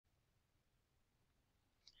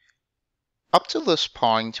Up to this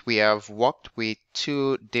point, we have worked with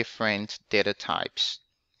two different data types.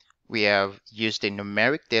 We have used a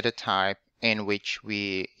numeric data type in which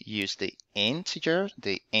we use the integer,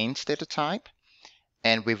 the int data type,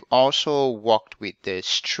 and we've also worked with the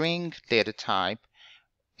string data type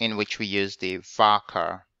in which we use the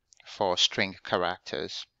varchar for string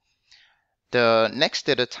characters. The next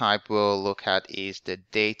data type we'll look at is the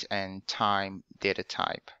date and time data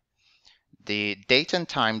type. The date and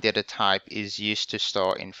time data type is used to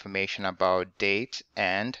store information about date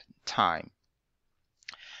and time.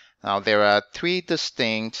 Now there are three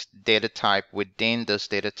distinct data types within this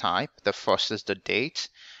data type. The first is the date,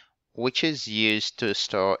 which is used to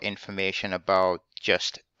store information about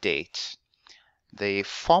just dates. The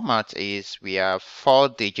format is we have 4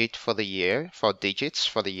 digits for the year, 4 digits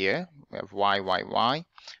for the year. We have YYY.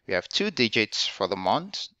 We have 2 digits for the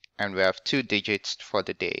month, and we have 2 digits for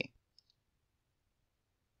the day.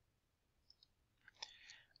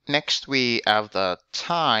 Next, we have the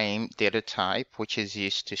time data type, which is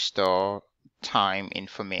used to store time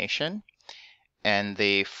information. And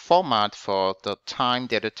the format for the time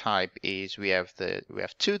data type is we have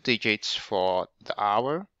 2 digits for the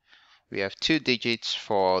hour, we have 2 digits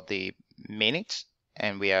for the minute,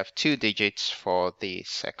 and we have 2 digits for the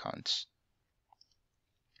seconds.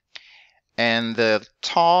 And the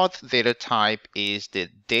third data type is the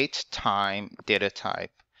date time data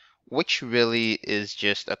type, which really is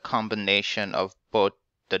just a combination of both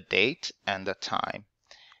the date and the time.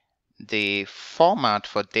 The format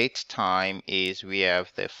for date time is we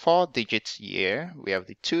have the 4 digits year, we have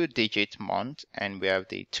the 2 digit month, and we have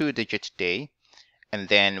the 2 digit day. And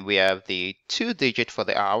then we have the 2 digit for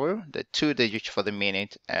the hour, the 2 digit for the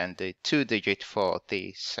minute, and the 2 digit for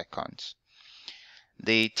the seconds.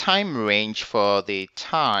 The time range for the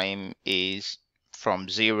time is from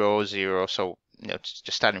 00, so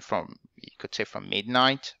just starting from, you could say from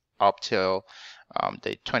midnight up till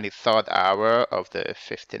the 23rd hour of the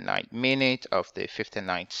 59th minute of the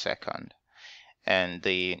 59th second. And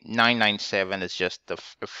the 997 is just a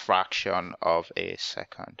fraction of a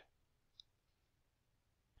second.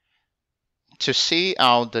 To see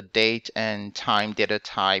how the date and time data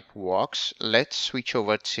type works, let's switch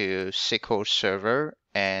over to SQL Server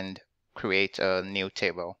and create a new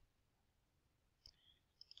table.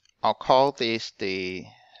 I'll call this the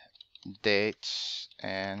dates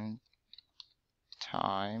and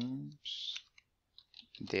times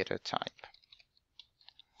data type.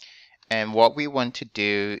 And what we want to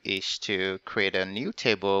do is to create a new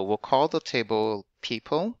table. We'll call the table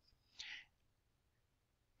people.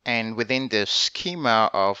 And within the schema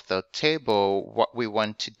of the table, what we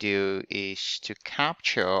want to do is to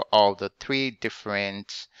capture all the 3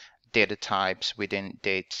 different data types within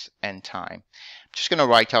date and time. I'm just going to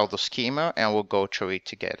write out the schema and we'll go through it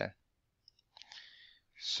together.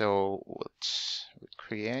 So let's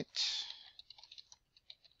create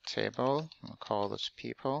table. We'll call this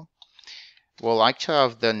people. We'll like to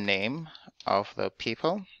have the name of the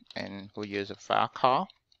people, and we'll use a varchar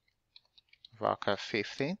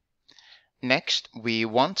 50. Next, we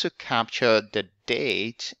want to capture the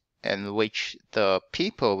date in which the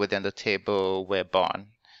people within the table were born.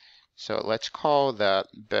 So let's call that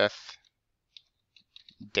birth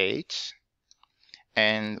date,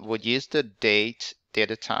 and we'll use the date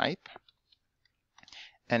data type.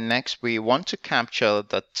 And next, we want to capture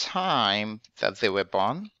the time that they were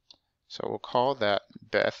born. So we'll call that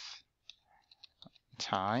birth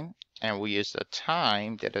time, and we'll use the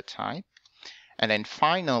time data type. And then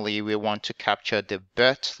finally, we want to capture the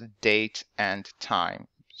birth date and time.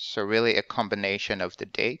 So really a combination of the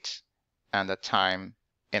date and the time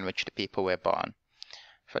in which the people were born.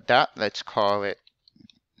 For that, let's call it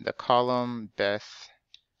the column birth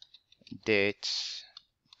date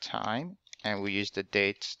time, and we use the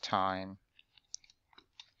date time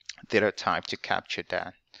data type to capture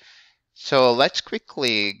that. So let's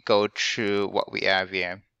quickly go through what we have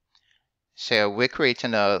here. So we're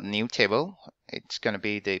creating a new table. It's going to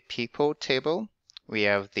be the people table. We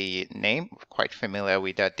have the name, quite familiar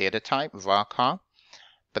with that data type, varchar.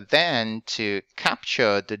 But then to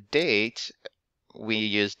capture the date, we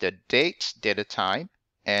use the date data type.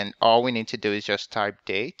 And all we need to do is just type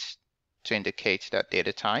date to indicate that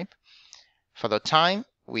data type. For the time,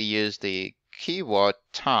 we use the keyword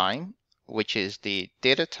time, which is the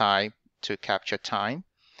data type to capture time.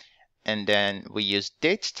 And then we use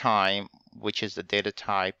date time, which is the data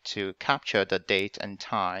type to capture the date and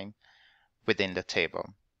time within the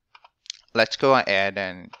table. Let's go ahead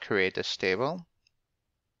and create this table.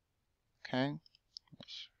 Okay,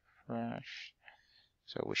 let's refresh.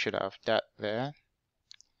 So we should have that there.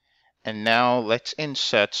 And now let's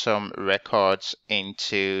insert some records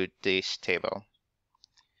into this table.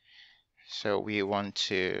 So we want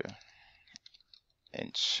to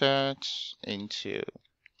insert into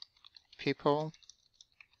people,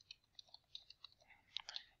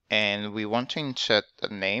 and we want to insert the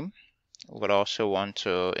name. We'd also want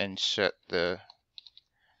to insert the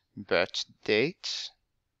birth date.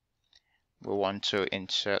 We want to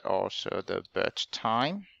insert also the birth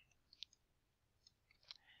time.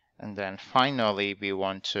 And then finally, we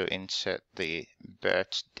want to insert the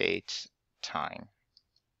birth date time.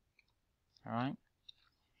 All right.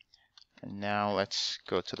 And now let's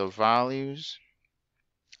go to the values.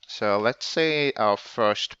 So let's say our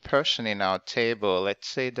first person in our table, let's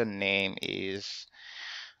say the name is,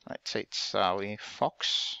 let's say it's Sally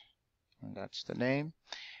Fox. And that's the name.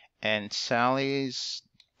 And Sally's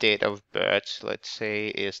date of birth, let's say,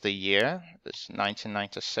 is the year. It's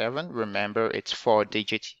 1997. Remember, it's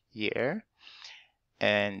 4-digit year.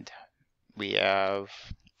 And we have,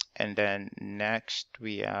 and then next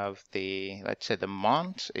we have the, let's say the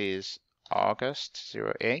month is August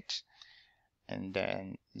 08, and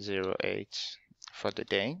then 08 for the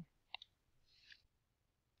day.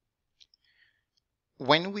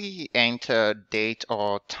 When we enter date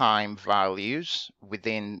or time values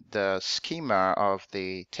within the schema of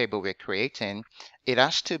the table we're creating, it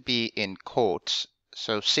has to be in quotes.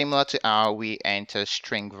 So similar to how we enter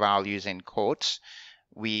string values in quotes,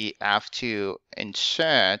 we have to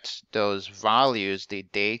insert those values, the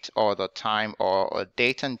date or the time or a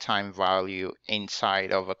date and time value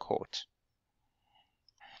inside of a quote.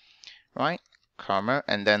 Right? Comma,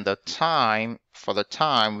 and then the time, for the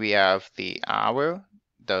time we have the hour,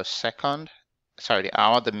 the second, sorry, the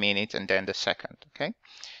hour, the minute, and then the second, okay?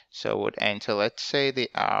 So we'll enter, let's say the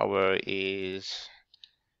hour is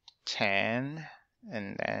 10,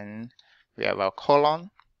 and then we have our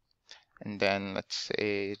colon, and then let's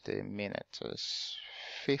say the minute is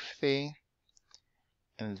 50,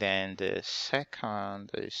 and then the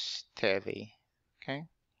second is 30, okay?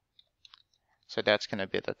 So that's going to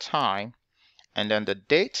be the time. And then the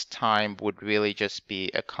date time would really just be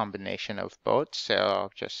a combination of both. So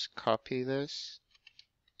I'll just copy this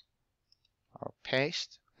or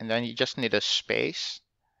paste. And then you just need a space.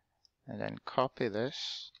 And then copy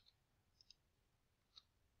this.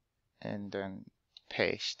 And then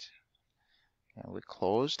paste. And we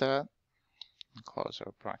close that. And close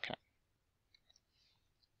our bracket.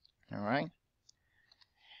 Alright.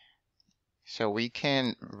 So we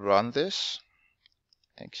can run this.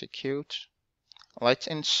 Execute. Let's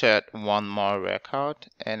insert one more record,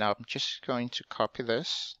 and I'm just going to copy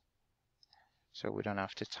this so we don't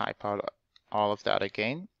have to type out all of that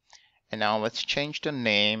again. And now let's change the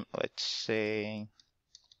name. Let's say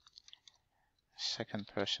second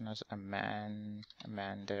person as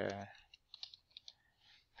Amanda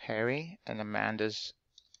Perry, and Amanda's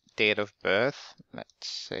date of birth, let's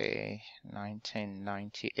say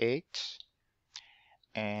 1998,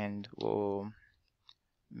 and we'll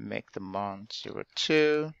make the month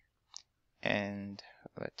 02 and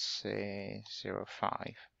let's say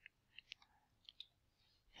 05.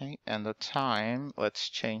 Okay, and the time, let's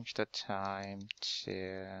change the time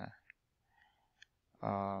to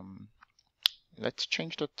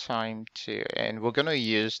and we're going to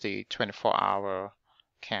use the 24-hour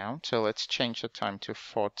count, so let's change the time to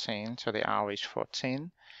 14, so the hour is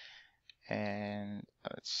 14, and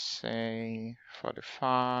let's say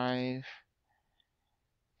 45,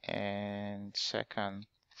 and second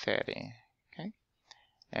 30. Okay,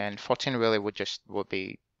 and 14 really would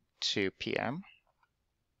be 2 p.m.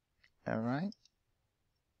 All right,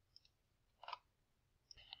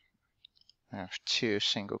 I have 2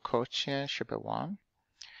 single quotes here, should be 1.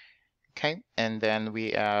 Okay, and then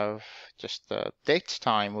we have just the date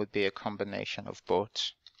time would be a combination of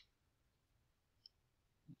both.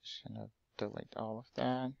 Just gonna delete all of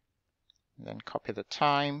that, and then copy the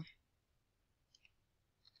time.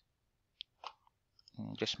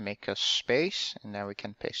 And just make a space, and then we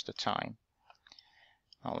can paste the time.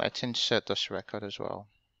 Now let's insert this record as well.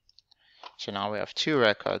 So now we have 2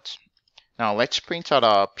 records. Now let's print out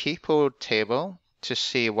our people table to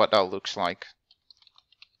see what that looks like.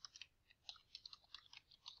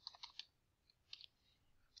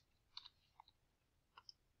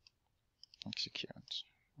 Execute.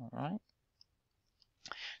 All right.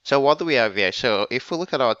 So what do we have here? So if we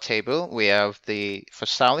look at our table, we have for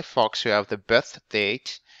Sally Fox, we have the birth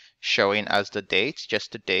date showing as the date,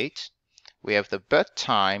 just the date. We have the birth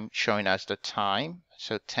time showing as the time,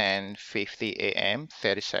 so 10:50 a.m.,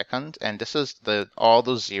 30 seconds. And this is all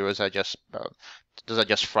those zeros are just those are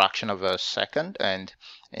just fraction of a second. And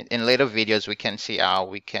in later videos, we can see how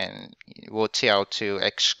we'll see how to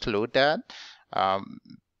exclude that.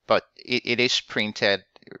 But it is printed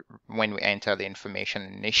when we enter the information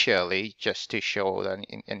initially, just to show that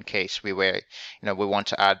in case we want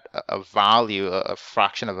to add a value, a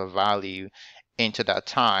fraction of a value into that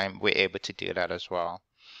time, we're able to do that as well.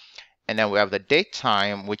 And then we have the date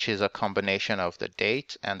time, which is a combination of the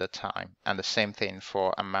date and the time, and the same thing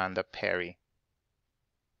for Amanda Perry.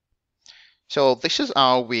 So this is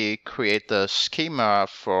how we create the schema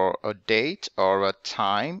for a date or a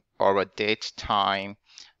time or a date time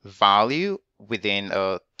value within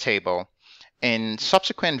a table. In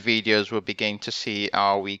subsequent videos, we'll begin to see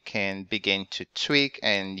how we can begin to tweak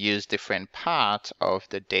and use different parts of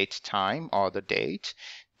the date time or the date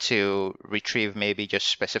to retrieve maybe just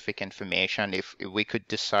specific information. If we could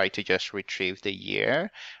decide to just retrieve the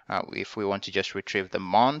year, if we want to just retrieve the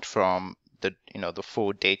month from the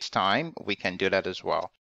full date time, we can do that as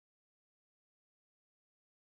well.